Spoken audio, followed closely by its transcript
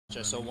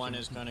So one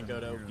is going to go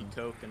to OP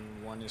Coke and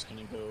one is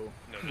going to go...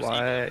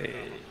 Why?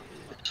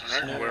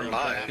 Alright, we're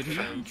live. Did he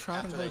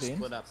try to After they vote in?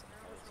 split up,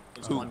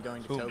 is one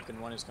going to Coke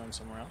and one is going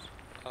somewhere else?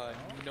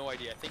 No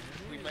idea. I think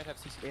we might have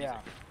CCTV. Yeah.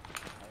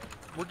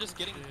 We're just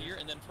getting here,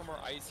 and then from our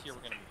eyes here,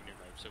 we're gonna move new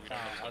road, so we don't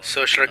know.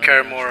 So should I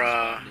carry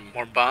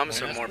more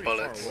bombs or more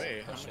bullets?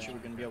 How much are we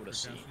going to be able to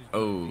see?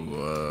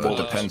 Well,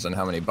 depends on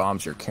how many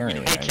bombs you're carrying,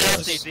 I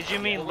guess. Did you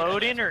mean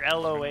load in or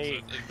LOA?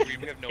 We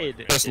have no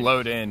Just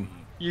load in.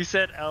 You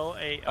said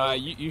LAO.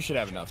 You should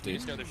have enough,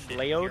 dude.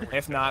 Layoed?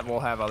 If not, we'll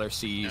have other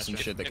Cs and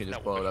shit that could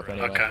just blow it up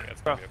anyway. Okay.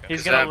 Bro,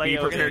 he's gonna Be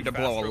layoed prepared in. to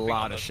blow a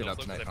lot of shit up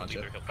tonight,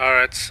 Poncho.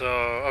 Alright, so,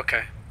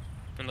 okay.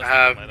 I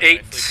have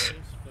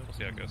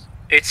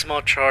 8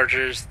 small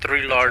chargers,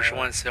 3 large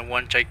ones, and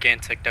 1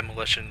 gigantic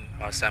demolition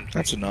assembly.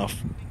 That's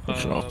enough.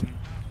 That's enough.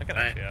 I can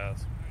actually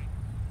ask.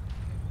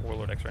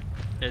 Warlord X-ray.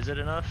 Is it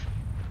enough?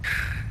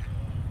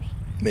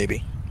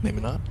 Maybe.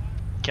 Maybe not.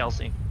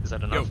 Kelsey, is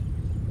that enough?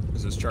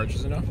 Is this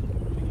charges enough?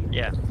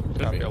 Yeah.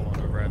 Could be.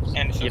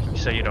 And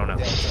so you don't know.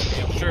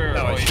 Sure.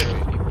 No, it should be.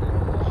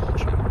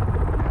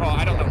 Oh,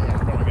 I don't know where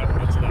it's going up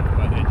against that,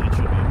 but it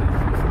should be.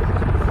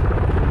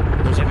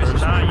 If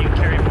it's not, you can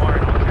carry more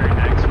and I'll carry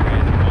next. Don't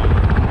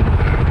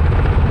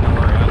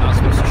worry, I'm not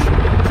supposed to shoot.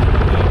 Not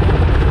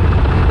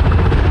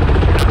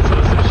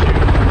supposed to shoot.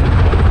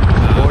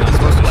 Or you're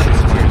supposed to shoot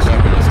while you're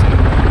shooting this time.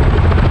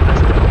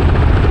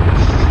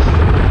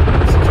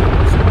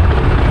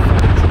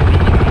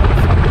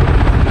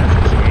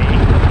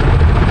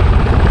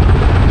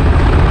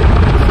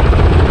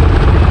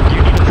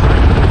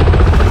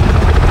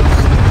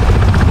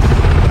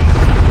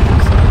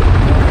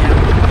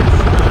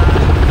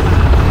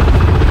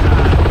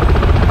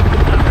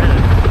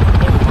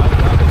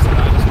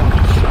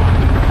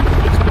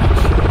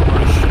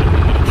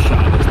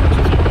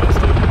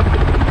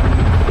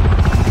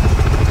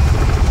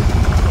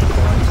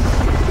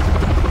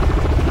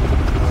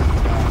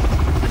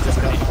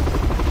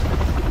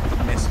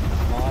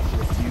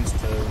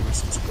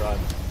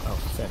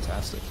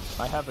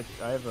 I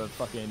have a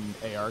fucking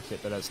AR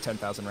kit that has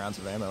 10,000 rounds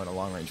of ammo in a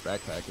long-range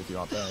backpack if you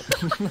want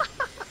that.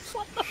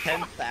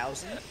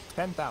 10,000?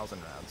 10,000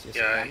 rounds. Yes,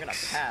 Yeah, I'm going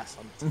to pass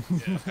on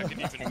I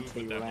can even move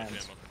with that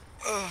much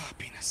ammo.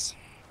 Penis.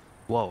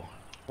 Whoa.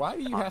 Why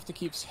do you have to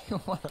keep saying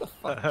what the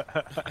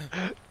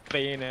fuck?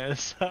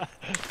 Penis.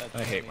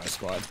 I hate my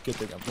squad. Good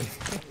thing I'm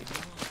leaving.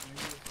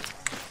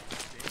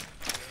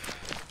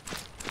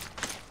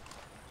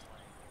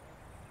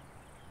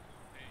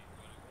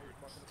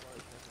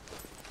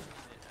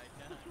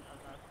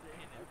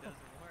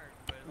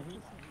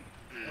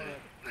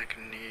 I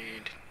can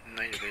need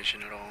night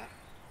vision at all.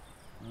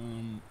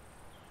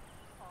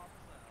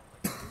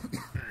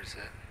 Where is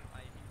it?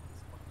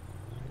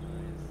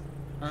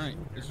 Alright,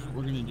 this is what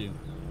we're gonna do.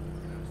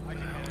 Where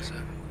is it?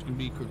 It's gonna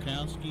be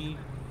Krakowski,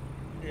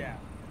 Yeah,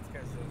 it's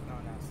because there's no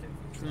now.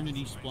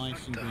 Trinity,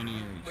 Splice, and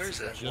Granieri. Where is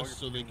it? Just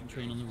so they can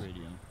train on the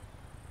radio.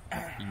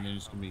 And then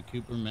it's gonna be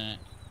Cooper, Mac,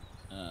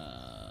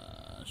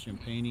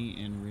 Champagne,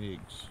 and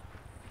Riggs.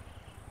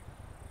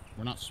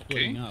 We're not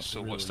splitting up. So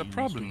really, what's the unless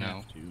problem we now?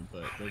 have to,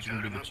 but those are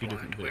gonna be the two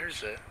different Where bits.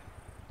 is it?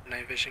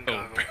 Night vision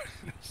goggles.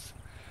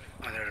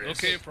 Oh, there it is.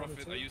 Okay,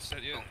 Prophet, are you set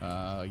yet?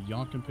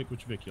 Y'all can pick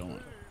which Vic y'all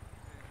want.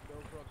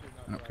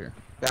 I don't care.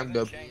 I'm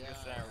good.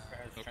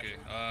 Okay,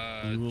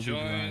 We will be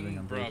driving join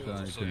on both Bravo, sides,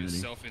 so it's Trinity.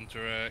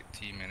 self-interact,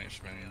 team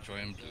management,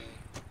 join Blue.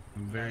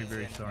 I'm very,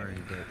 very sorry,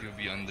 but You'll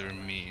be under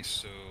me,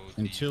 so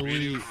Until the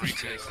radio we-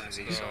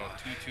 frequency is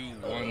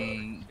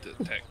 221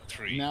 detect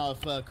 3. now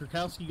if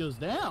Krakowski goes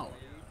down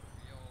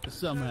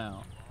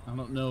somehow, I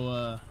don't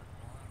know.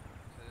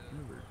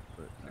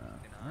 But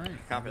all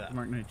right. Copy that.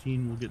 Mark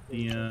 19, we'll get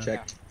the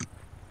Checked.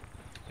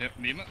 Yep,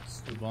 Nima.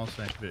 the ball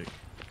sack Vic.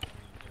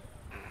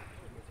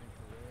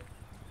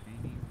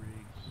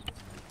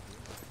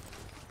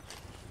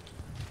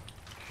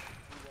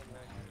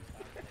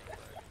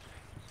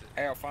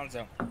 Hey,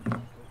 Alfonso.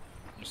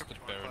 Mr.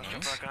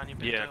 Baroness.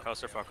 Yeah,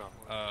 clusterfuck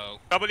on.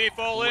 Somebody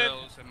fall in!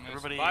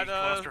 Everybody By the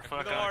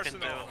clusterfuck on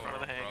arsenal. for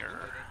the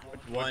hangar.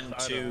 1,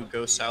 2,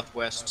 go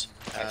southwest.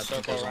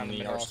 Because on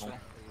the arsenal.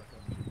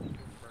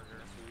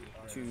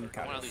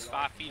 I want at least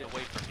 5 feet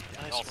away from me.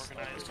 Nice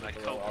organized. Like,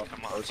 oh,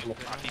 come on.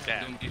 5 feet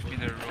back. Don't give me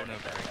the Rona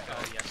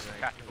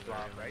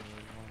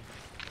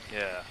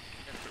Yeah.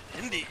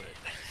 Indeed.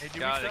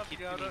 God, it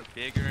keeps getting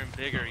bigger and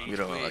bigger each We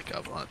don't week.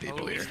 like a lot of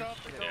people here.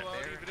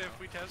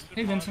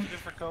 Hey, Vincent.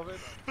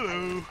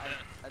 Hello.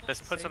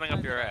 Just put something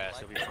up your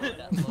ass. It'll be fine.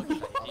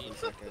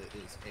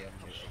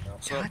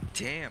 God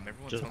damn,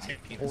 everyone's on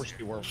penis.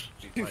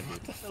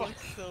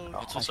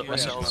 Also,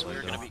 ourselves,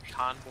 we're going to be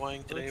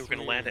convoying today. We're going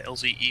to land at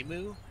LZ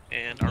Emu,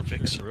 and our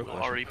Vix will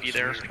already be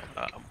there.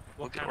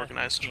 We'll get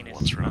organized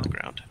once we're on the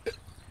ground.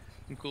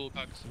 Cool.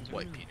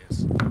 White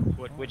penis.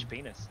 Which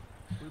penis?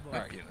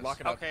 Alright, lock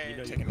it up. Okay,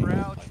 You know,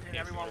 crouch, and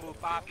everyone move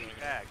 5 feet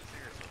back.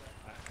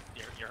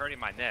 Seriously. You're hurting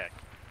my neck.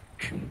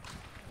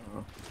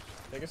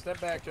 Take a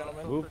step back,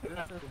 gentlemen.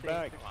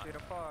 Back. Get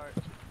apart.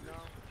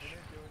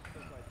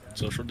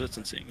 Social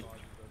distancing.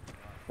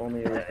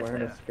 Only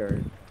wearing a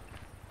skirt.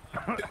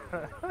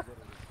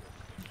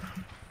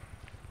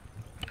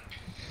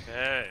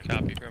 Okay.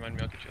 Copy. Remind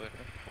me, I'll get you later.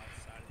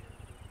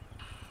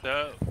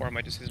 So, Or I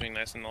might just do something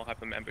nice and I'll have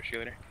them ambush you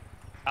later.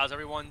 how's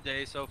everyone's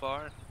day so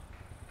far?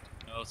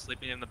 Oh,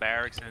 sleeping in the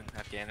barracks in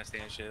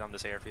Afghanistan and shit on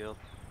this airfield.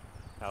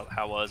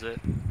 How was it?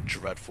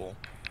 Dreadful.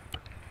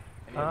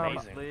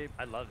 Amazing.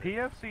 I love it.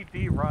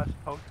 PFCD Russ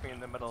poked me in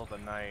the middle of the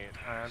night.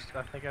 I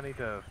think I need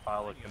to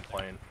file a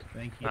complaint.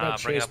 Thank you.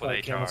 Bring it up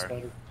with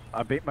HR.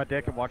 I beat my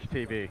dick and watched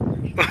TV.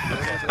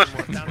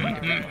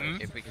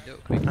 If we can do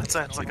it. That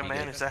sounds like a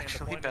man who's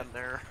actually been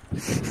there.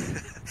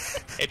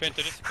 Hey, Penta,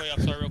 just to clear up,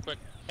 sorry, real quick.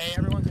 Hey,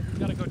 everyone, he's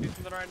gotta go do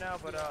something right now,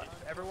 but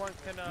everyone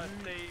can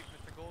say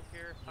Mr. Gold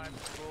here. Hi,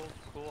 Mr. Gold.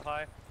 Cool,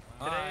 hi.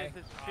 Today is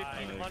his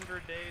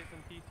 1,500 days in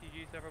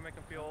TCG, so everyone make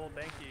him feel old.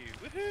 Thank you.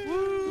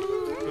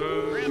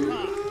 Woohoo! Grandpa!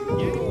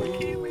 Yay,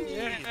 Kiwi!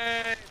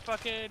 Yay!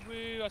 Fucking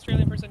woo!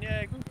 Australian person,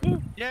 yay! Woo,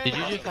 woo. Yay! Did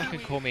you just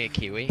fucking call me a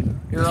Kiwi?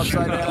 You're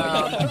upside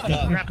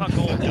down. Grandpa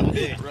Gold.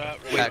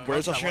 Wait,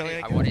 where's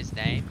Australia? I want his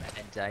name,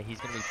 and he's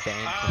gonna be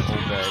banned from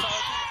all birds.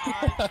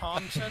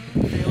 Thompson,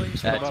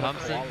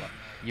 Thompson,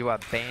 you are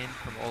banned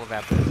from all of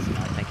our birds.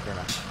 Thank you very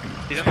much.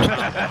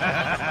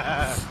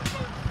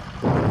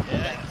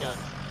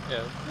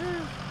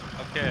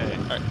 Okay.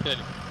 Alright, good.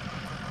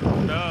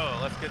 So,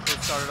 let's get this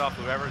started off.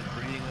 Whoever's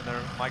breathing in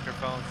their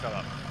microphone, shut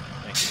up.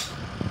 Thank you.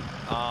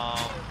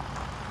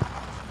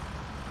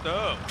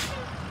 So,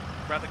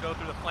 we're about to go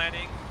through the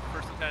planning.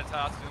 First Lieutenant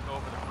Todd's going to go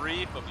over the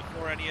brief, but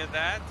before any of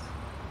that,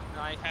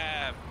 I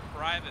have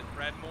Private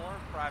Redmore,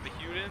 Private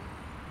Hewden,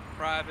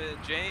 Private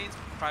James,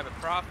 Private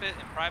Prophet,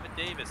 and Private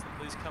Davis.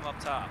 Please come up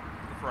top,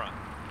 the front.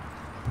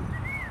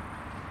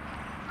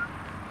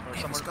 Or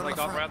somewhere like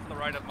right to the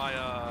right of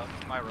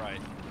my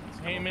right.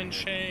 Shame and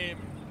shame.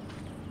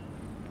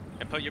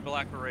 And put your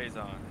black berets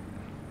on.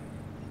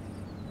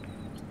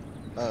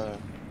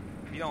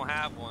 If you don't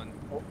have one,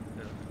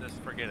 just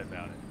forget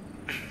about it.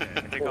 Okay,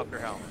 and take off your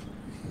helmet.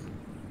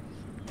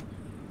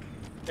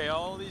 Okay,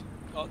 all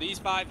these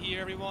five here,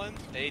 everyone,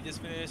 they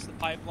just finished the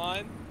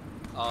pipeline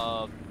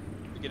to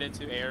get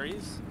into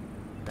Ares.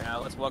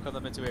 Now let's welcome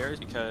them into Ares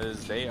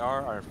because they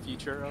are our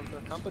future of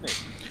the company.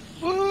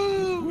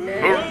 Woo!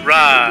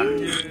 Hoorah!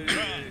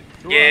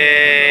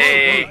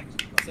 Yay!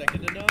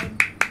 Second to none.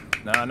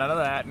 No, none of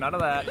that. None of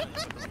that.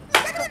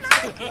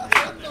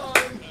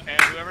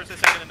 And whoever's the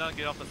second to none,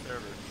 get off the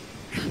server.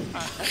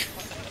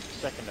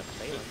 Second to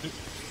fail.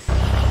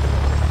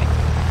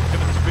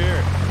 Give it the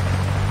spirit.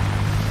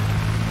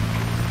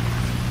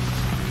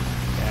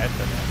 Yeah,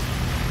 that's okay.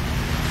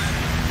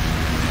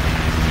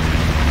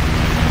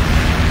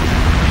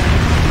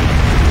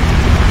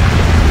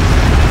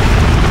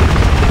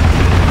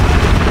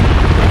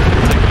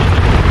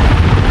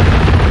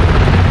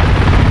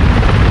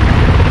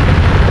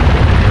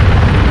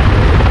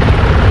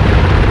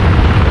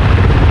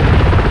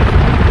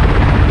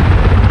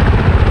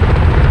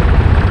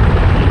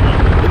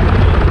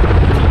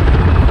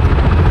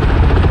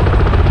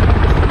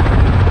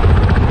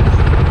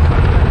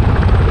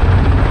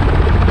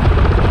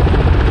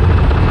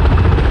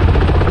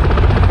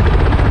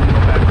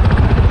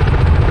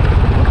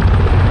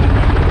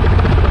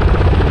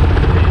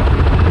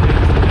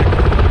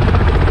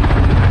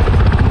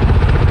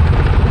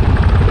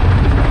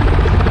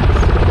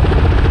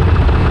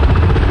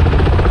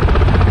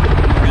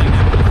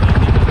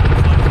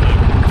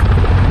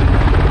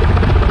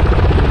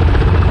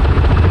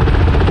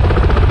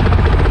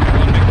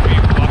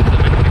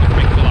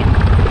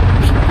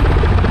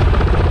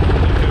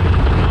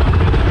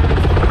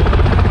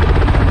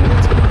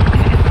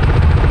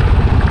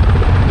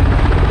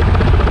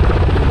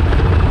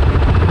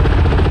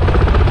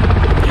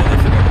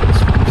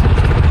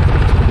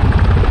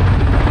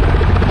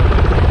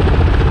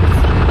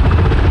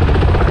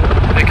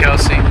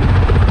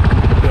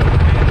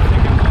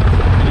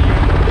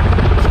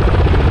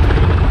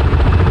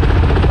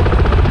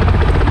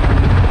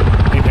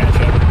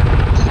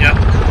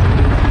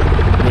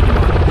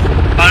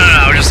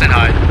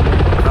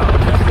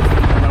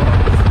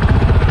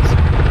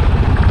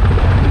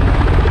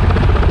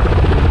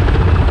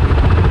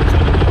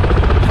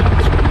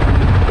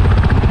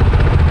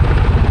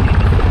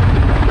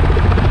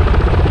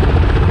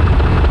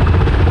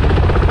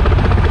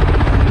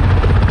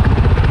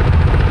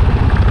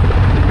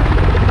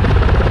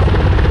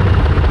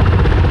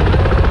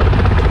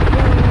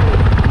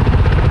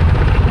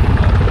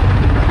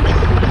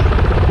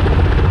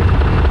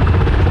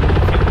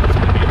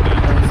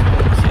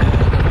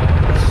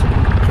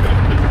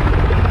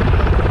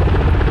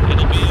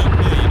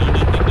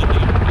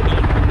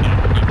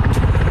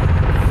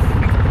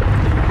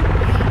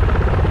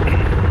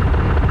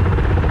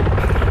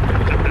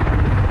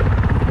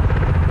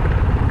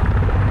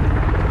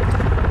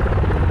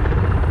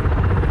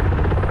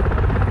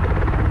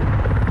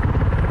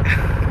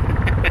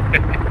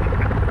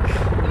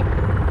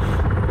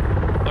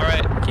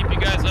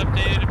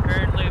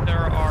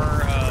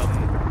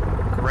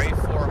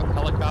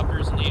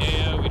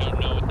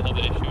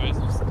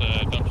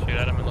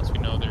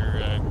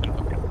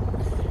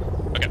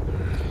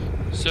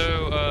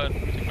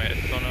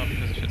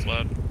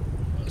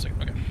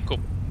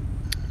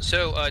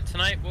 So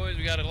tonight, boys,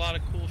 we got a lot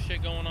of cool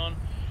shit going on.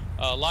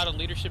 A lot of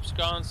leadership's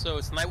gone, so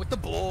it's tonight with the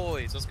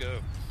boys. Let's go.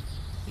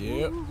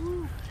 Yep.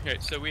 Okay,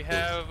 so we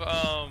have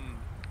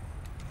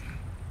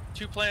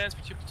 2 plans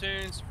for 2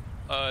 platoons.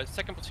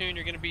 Second platoon,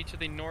 you're going to be to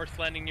the north,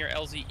 landing near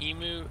LZ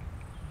Emu,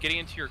 getting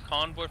into your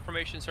convoy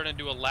formation, starting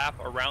to do a lap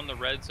around the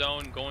red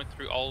zone, going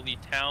through all the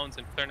towns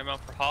and clearing them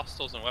out for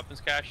hostiles and weapons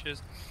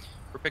caches.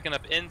 We're picking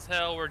up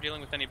intel. We're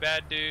dealing with any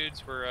bad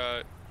dudes.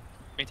 We're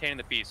maintaining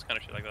the peace, kind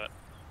of shit like that.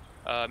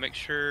 Make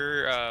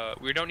sure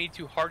we don't need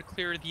to hard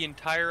clear the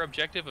entire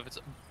objective. If it's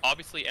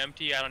obviously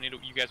empty, I don't need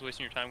you guys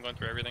wasting your time going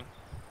through everything.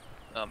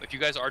 If you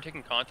guys are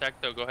taking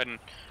contact, though, go ahead and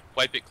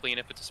wipe it clean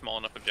if it's a small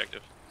enough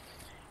objective.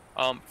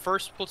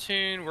 First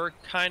platoon, we're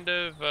kind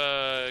of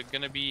I'm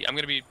gonna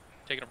be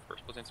taking up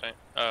first platoon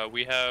tonight.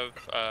 We have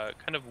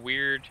kind of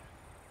weird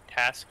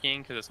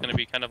tasking because it's gonna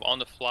be kind of on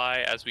the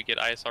fly as we get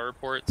ISR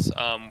reports.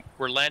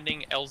 We're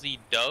landing LZ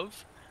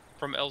Dove.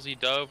 From LZ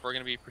Dove, we're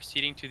gonna be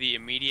proceeding to the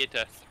immediate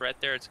threat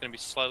there. It's gonna be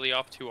slightly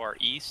off to our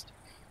east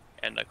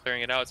and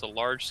clearing it out. It's a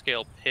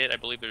large-scale pit. I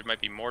believe there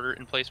might be mortar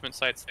emplacement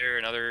sites there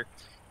and other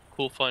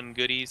cool, fun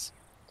goodies.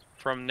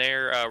 From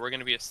there, we're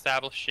going to be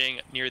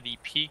establishing near the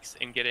peaks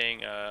and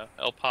getting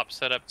LPOP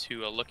set up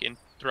to look in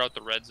throughout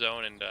the red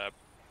zone and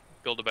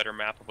build a better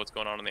map of what's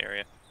going on in the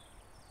area.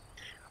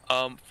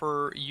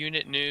 For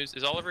unit news,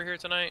 is Oliver here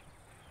tonight?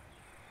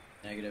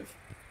 Negative.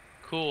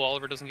 Cool,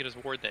 Oliver doesn't get his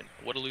award then.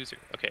 What a loser.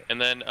 Okay,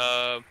 and then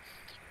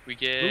we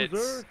get...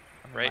 Loser.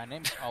 Right? My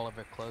name's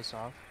Oliver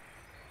Closeoff.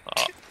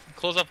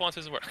 Closeoff wants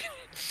his work.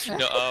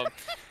 No,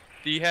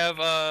 do you have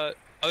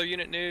other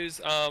unit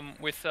news?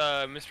 With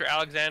Mr.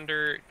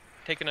 Alexander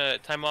taking a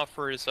time off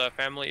for his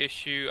family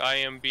issue, I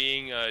am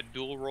being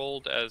dual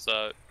rolled as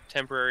a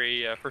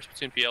temporary first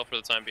platoon PL for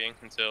the time being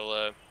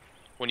until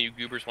one of you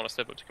goobers want to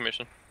step up to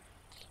commission.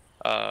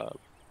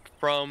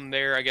 From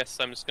there, I guess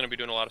I'm just going to be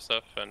doing a lot of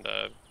stuff and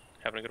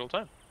having a good old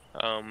time.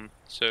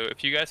 So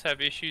if you guys have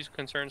issues,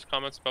 concerns,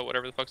 comments about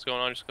whatever the fuck's going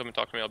on, just come and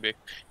talk to me. I'll be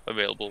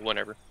available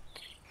whenever.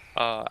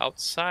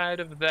 Outside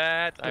of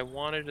that, I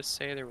wanted to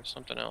say there was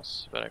something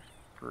else, but I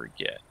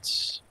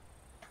forget.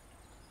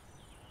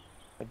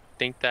 I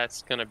think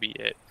that's gonna be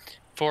it.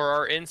 For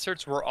our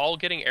inserts, we're all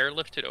getting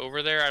airlifted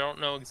over there. I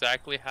don't know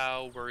exactly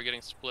how we're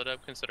getting split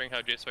up, considering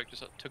how JSOC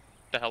just took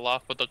the hell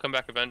off, but they'll come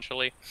back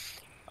eventually.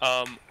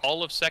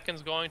 All of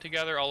second's going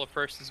together, all of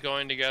first is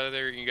going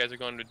together. You guys are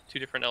going to 2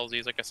 different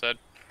LZs, like I said.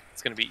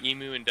 It's gonna be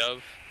Emu and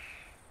Dove.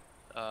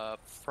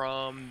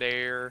 From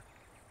there,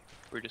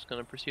 we're just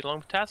gonna proceed along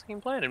with tasking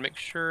plan and make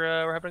sure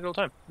we're having a good old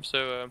time.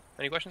 So,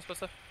 any questions about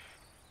stuff?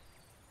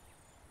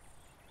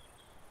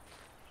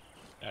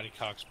 Daddy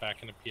Cock's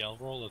back in the PL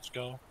role. Let's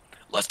go.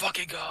 Let's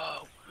fucking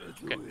go!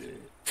 Okay.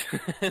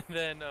 And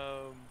then,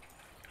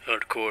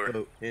 Hardcore.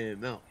 Vote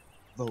him out.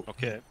 Vote.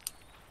 Okay.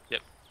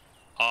 Yep.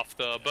 Off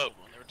the boat.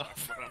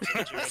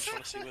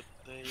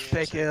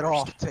 Take it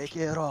off. Take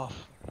it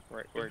off.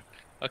 Right, word.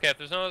 Okay, if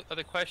there's no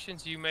other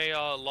questions, you may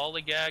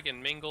lollygag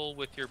and mingle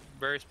with your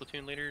various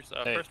platoon leaders.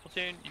 Hey. First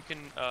platoon, you can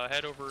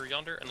head over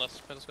yonder unless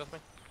you discuss me.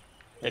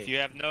 If you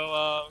have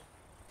no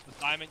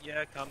assignment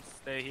yet, come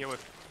stay here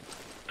with.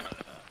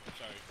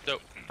 Sorry. So,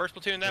 first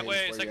platoon that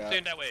way, second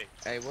platoon that way.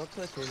 Hey, what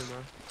platoon am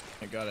I?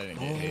 Thank God I didn't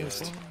get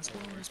hazed.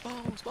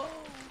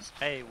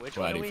 Hey, which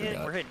Glad one are he we hitting?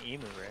 forgot. We're hitting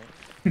Emu,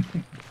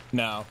 right?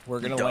 No, we're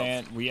gonna Dove.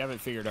 land. We haven't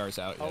figured ours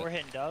out Oh, yet. we're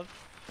hitting Dove?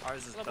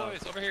 Ours is Hello,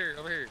 boys, over here,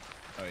 over here.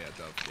 Oh yeah,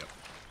 Dove. Yep.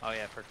 Oh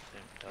yeah, first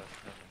platoon. Dove.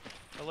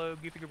 Hello,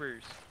 goofy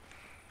goobers.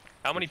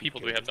 How many people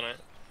do we have tonight?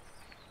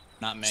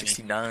 Not many.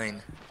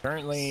 69.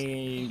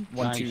 Currently,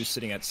 1-2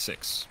 sitting at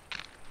 6.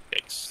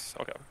 6.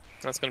 Okay,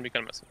 that's gonna be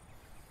kind of messy.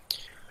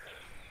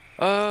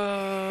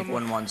 I think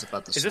 1-1's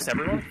about the same. Is this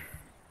everyone?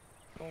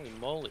 Holy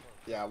moly.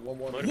 Yeah, 1-1.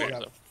 We Motivated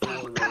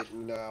have 4 right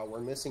now. We're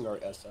missing our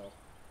SL.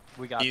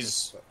 We got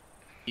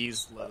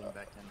He's loading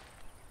back in.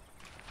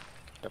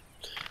 Yep.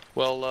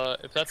 Well,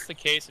 if that's the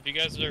case, if you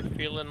guys are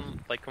feeling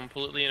like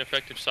completely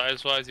ineffective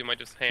size-wise, you might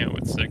just hang out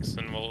with 6,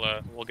 and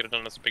we'll get it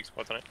done as a big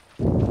squad tonight.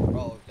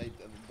 Well,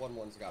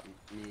 1-1's got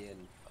me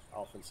and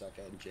Alpha and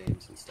Secca and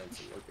James and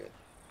Stenson. We're good.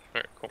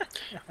 Alright, cool.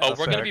 Oh,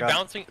 we're gonna be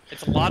bouncing.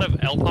 It's a lot of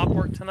LPOP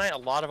work tonight, a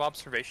lot of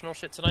observational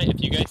shit tonight.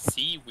 If you guys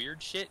see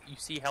weird shit, you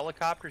see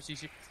helicopters,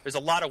 there's a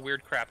lot of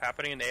weird crap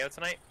happening in the AO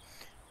tonight.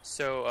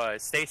 So,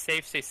 stay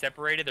safe, stay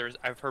separated.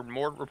 I've heard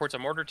more reports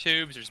on mortar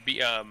tubes. There's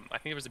I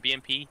think there was a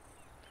BMP.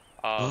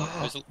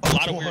 There's a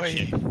lot of weird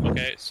shit.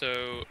 Okay,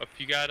 so if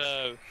you got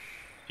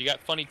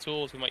funny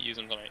tools, we might use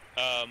them tonight.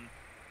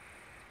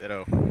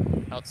 Ditto.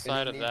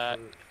 Outside of that,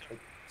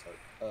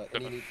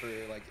 any need for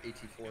like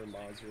AT4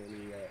 mods or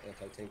any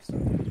anti-tank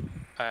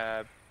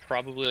stuff?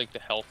 probably like the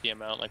healthy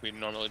amount, like we've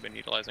normally been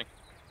utilizing.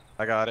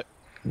 I got it.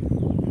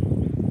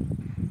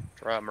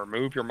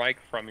 Remove your mic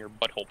from your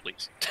butthole,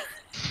 please.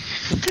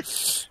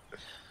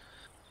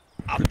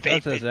 I'm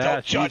vaping,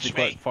 don't judge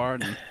me.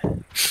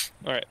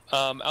 Alright,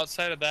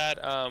 outside of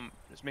that,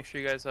 just make sure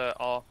you guys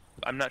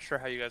I'm not sure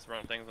how you guys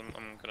run things. It's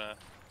gonna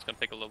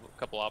take a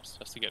couple ops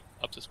just to get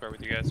up to square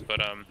with you guys, but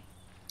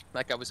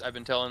like I've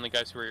been telling the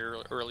guys who were here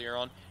earlier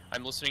on,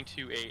 I'm listening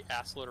to a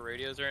assload of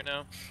radios right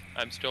now.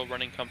 I'm still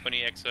running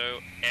company XO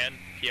and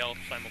PL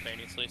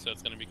simultaneously, so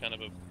it's going to be kind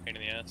of a pain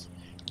in the ass.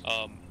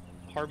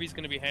 Harvey's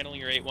going to be handling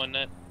your 8-1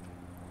 net.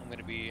 I'm going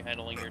to be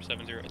handling your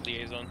 7-0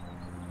 liaison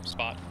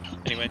spot.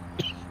 Anyway,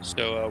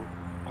 so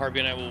Harvey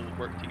and I will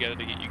work together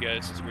to get you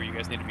guys to where you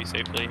guys need to be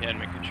safely and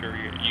making sure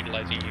you're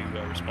utilizing you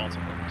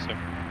responsibly. So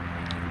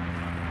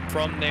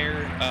from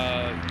there,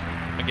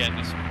 again,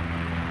 just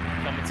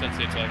common sense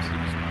saves lives. So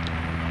just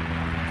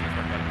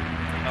work on it.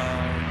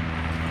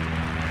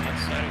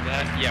 Outside of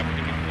that, yeah, we're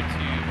going to be moving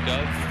to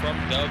Dove. From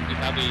Dove, we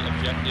have a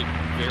objective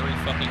very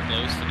fucking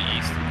close to the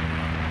east,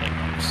 like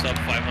sub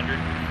 500.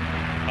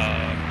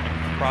 I'm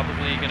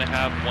probably going to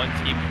have one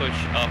team push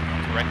up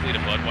directly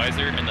to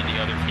Budweiser, and then the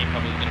other team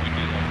probably going to be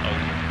doing a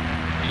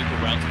loop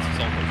around since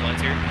it's all those lines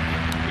here.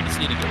 We just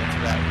need to go into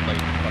that, like,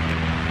 fucking,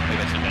 lay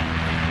that shit down.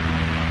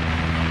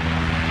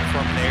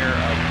 From there,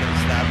 we're going to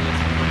establish,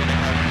 we're going to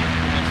have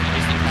pretty much the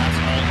instant pass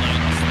all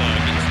night, just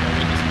get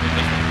started with this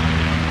position.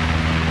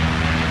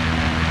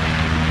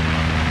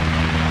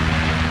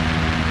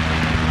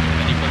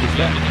 Is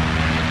that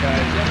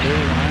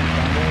Blue Line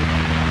Convoy?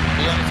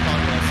 Blue Line is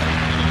Convoy,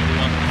 Blue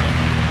Line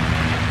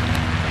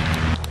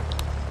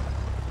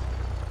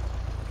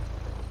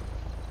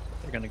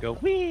They're gonna go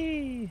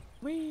wee,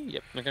 wee.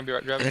 Yep, they're gonna be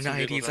driving. And then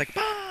ID's like,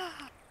 bah!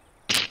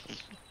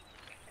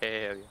 Hell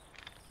yeah.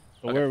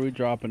 So where are we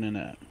dropping in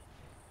at?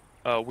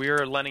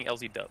 We're landing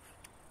LZ Dove.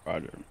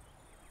 Roger.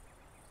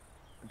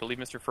 I believe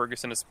Mr.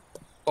 Ferguson is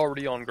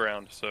already on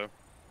ground, so.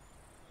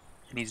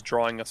 And he's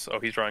drawing us. Oh,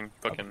 he's drawing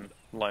fucking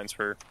lines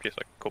for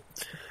PSI. Cool.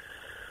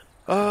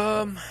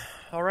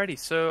 Alrighty,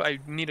 so I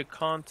need to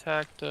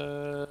contact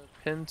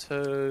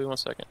Pinto. 1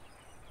 second.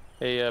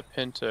 Hey,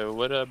 Pinto,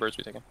 what birds are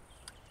we taking?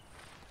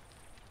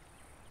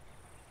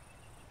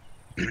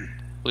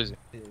 Please.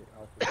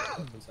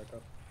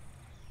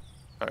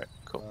 Alright,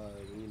 cool.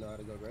 You know how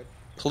to go red?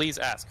 Please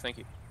ask, thank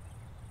you.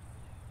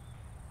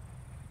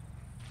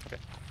 Okay,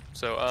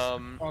 so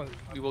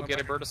we will get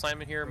a bird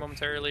assignment here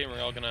momentarily, and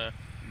we're all gonna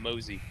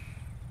mosey.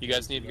 You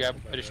guys need to grab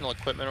additional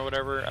equipment or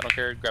whatever. I don't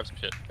care. Grab some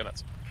shit. Go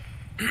nuts.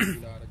 I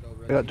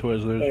got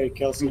Twizzlers. Hey,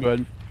 Kelsey.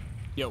 Good.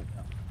 Yo.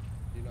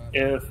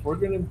 If we're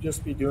gonna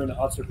just be doing an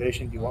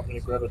observation, do you want me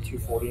to grab a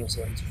 240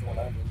 instead of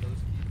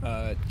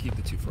 249? Keep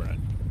the 249.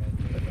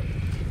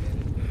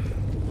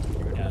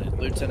 Got it.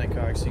 Lieutenant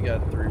Cox, you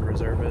got 3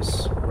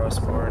 reservists, Russ,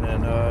 Barn,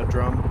 and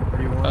Drum. Where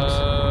do you want us?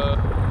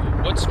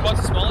 What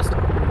squad's the smallest?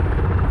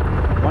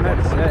 1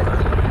 at 6.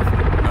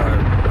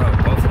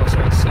 Both of us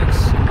are at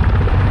 6.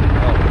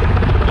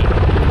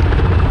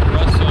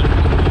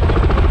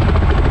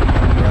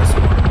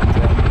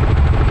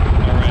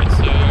 Alright,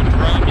 so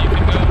Drum, you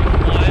can go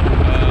with 1,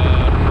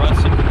 Russ,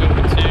 you can go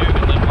with 2,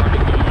 and then Marty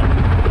go with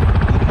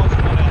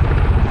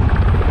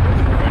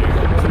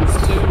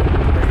 2.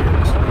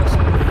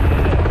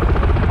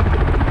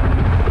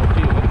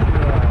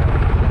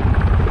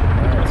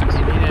 Do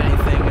you need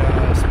anything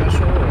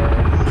special, or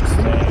just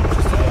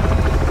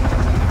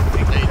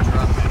Hey,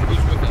 Drum,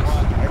 who's with us?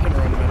 I can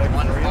run medic.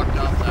 One fucked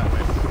off that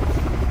way.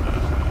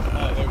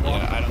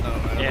 Yeah, I don't know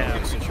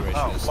what the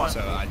situation is, so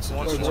I'd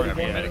suggest just grab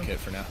a medic kit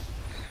for now.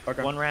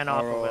 Okay. One ran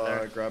off I'll, over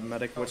there. grab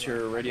medic. What's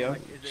your radio?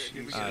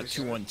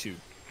 212.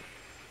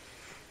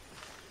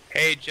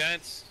 Hey,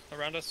 gents,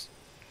 around us.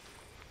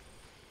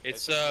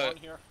 It's,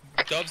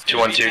 Dove's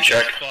 212,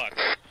 check. Fuck.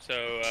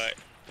 So,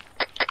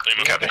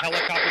 we have a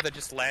helicopter that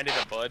just landed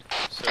at Bud,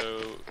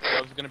 so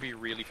Dove's gonna be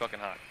really fucking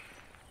hot.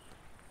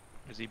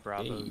 Is he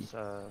Bravo's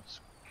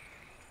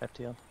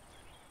FTL?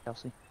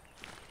 Kelsey?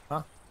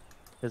 Huh?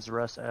 Is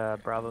Russ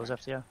Bravo's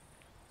FTL?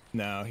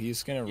 No,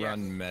 he's gonna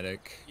run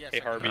medic. Hey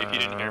Harvey, if you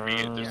didn't hear me,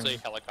 there's a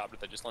helicopter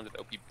that just landed at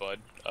OP Bud.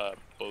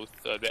 Both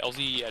the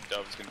LZ at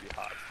Dove is gonna be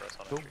hot for us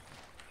on entry.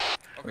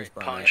 Okay,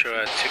 Poncho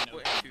at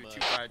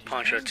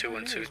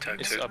 212, type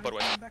 2. It's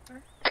Budweiser.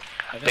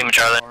 Lima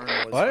Charlie.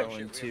 What?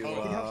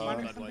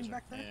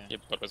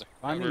 Yep, Budweiser.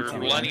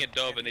 We're landing at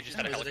Dove and they just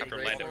had a helicopter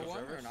land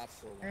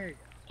at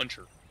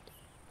Puncher.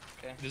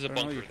 There's a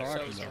bunker.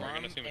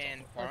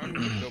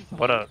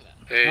 What up?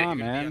 Hey. Nah,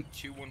 man.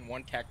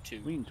 211 TAC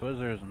 2. We eating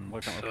Twizzlers and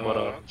looking at What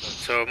up?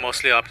 So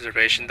mostly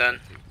observation then?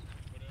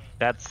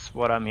 That's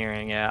what I'm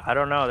hearing, yeah. I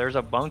don't know, there's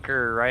a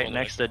bunker right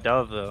next to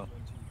Dove, though.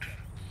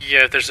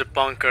 Yeah, if there's a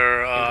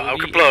bunker, I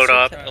could blow it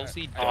up.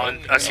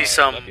 I see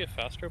some,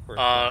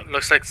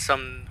 looks like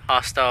some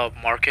hostile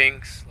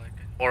markings, like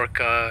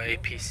Orca,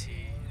 APC,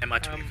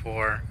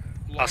 MI-24,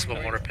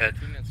 possible mortar pit.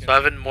 So I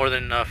have more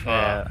than enough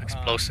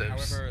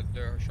explosives.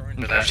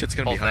 That shit's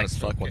gonna be hot as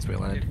fuck once we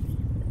land.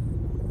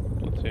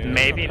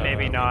 Maybe,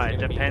 maybe not. It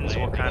depends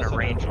what kind of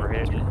range we're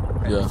hitting.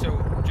 Yeah.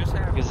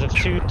 Because if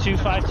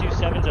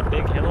 2527's a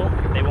big hill,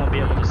 they won't be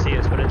able to see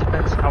us, but it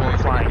depends how we're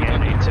flying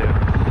in, too.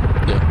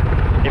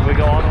 Yeah. If we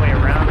go all the way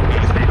around, we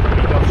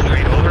go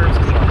straight over, it's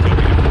fucking...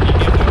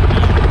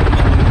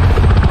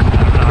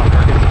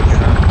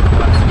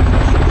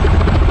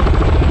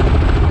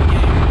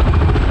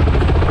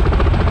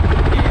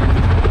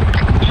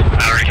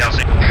 Alright,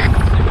 Kelsey.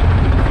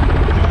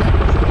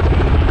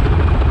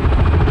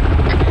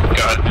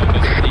 Go ahead.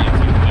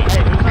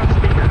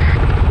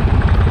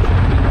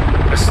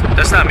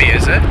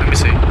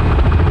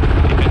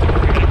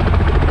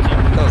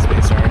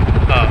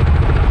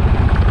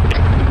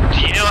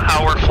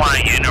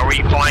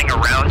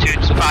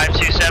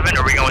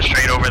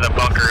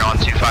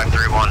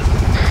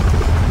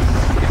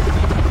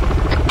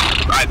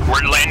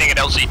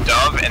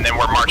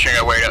 marching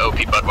our way to OP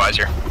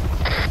Budweiser.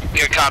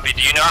 Good copy.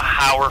 Do you know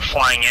how we're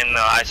flying in,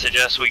 though? I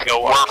suggest we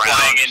go We're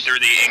flying in through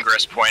the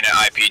ingress point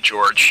at IP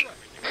George.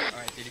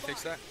 Alright, did you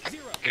fix that?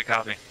 Good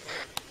copy.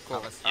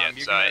 Cool. Yeah,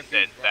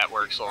 that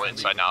works. A little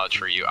inside knowledge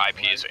for you.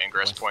 IP is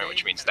ingress point,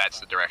 which means that's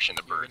the direction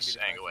the bird's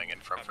angling in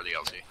from for the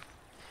LZ.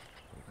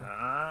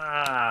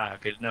 Ah,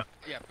 good enough.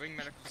 Yeah, bring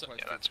medical supplies.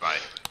 Yeah, that's fine.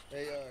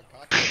 Hey,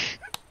 Cocky.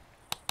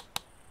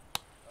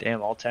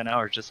 Damn, all 10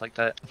 hours just like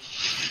that.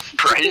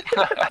 Right?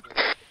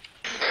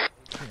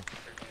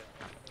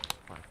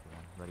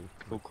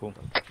 Cool.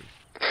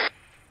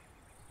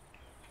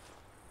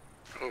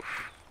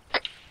 Oof.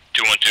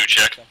 212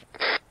 check.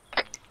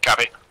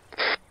 Copy.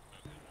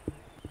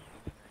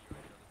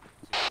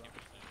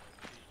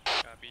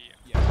 Copy.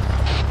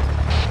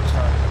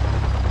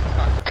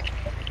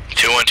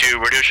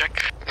 212, radio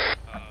check.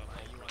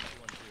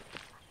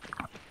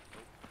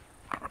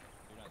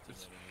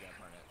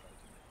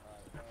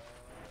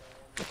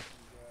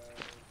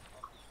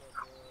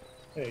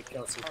 Hey,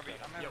 Kelsey.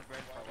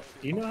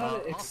 Do you know how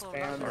to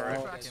expand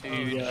out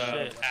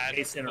the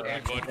base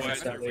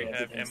interactions that We way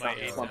have it's not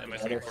MI8 clumped and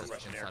together? MI4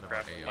 Russian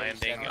aircraft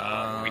landing. We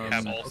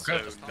have also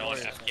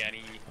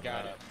non-Afghani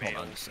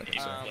males who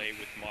play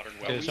with modern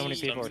weapons. Dude, so many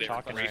people are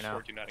talking right now.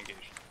 Do not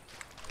engage.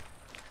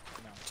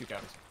 Two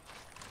counts.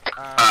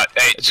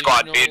 Hey,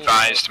 squad, be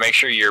advised, make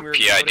sure you're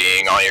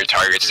PIDing all your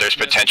targets. There's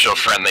potential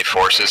friendly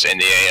forces in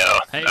the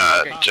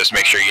AO. Just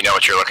make sure you know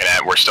what you're looking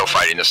at. We're still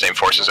fighting the same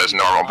forces as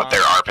normal, but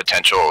there are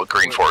potential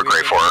Green 4,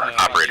 Gray 4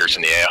 operators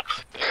in the AO.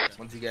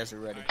 Once you guys are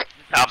ready.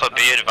 Alpha,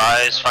 be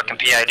advised, fucking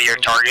PID your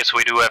targets.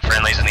 We do have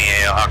friendlies in the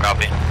AO. How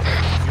copy?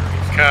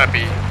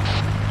 Copy.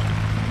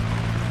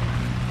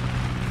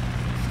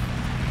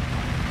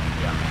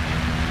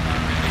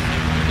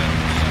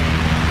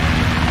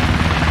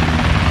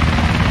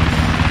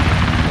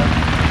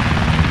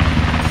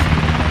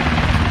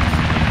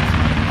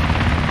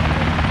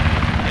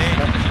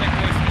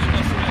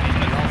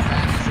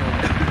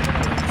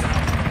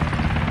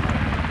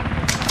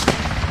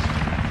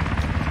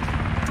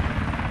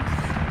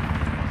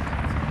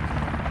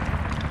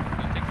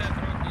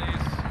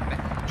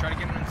 Try to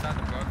get him inside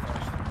the boat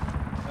first.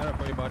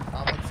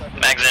 I'm inside the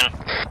Mags in.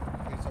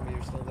 Please tell me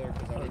you're still there,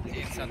 because I need to Is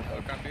he inside the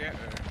helicopter yet,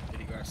 or did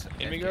he go outside?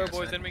 In we go,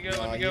 boys, in we go,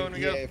 in we go, in we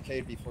He go.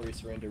 AFK'd before he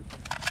surrendered.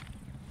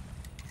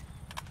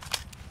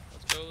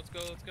 Let's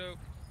go.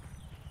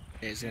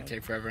 Yeah, he's gonna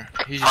take forever.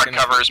 He's Hard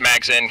covers,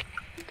 mags in.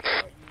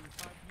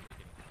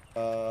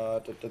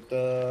 Yep,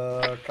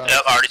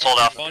 already sold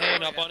off.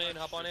 Hop on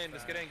in,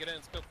 let's get in,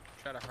 let's go.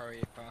 Try to hurry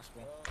if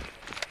possible.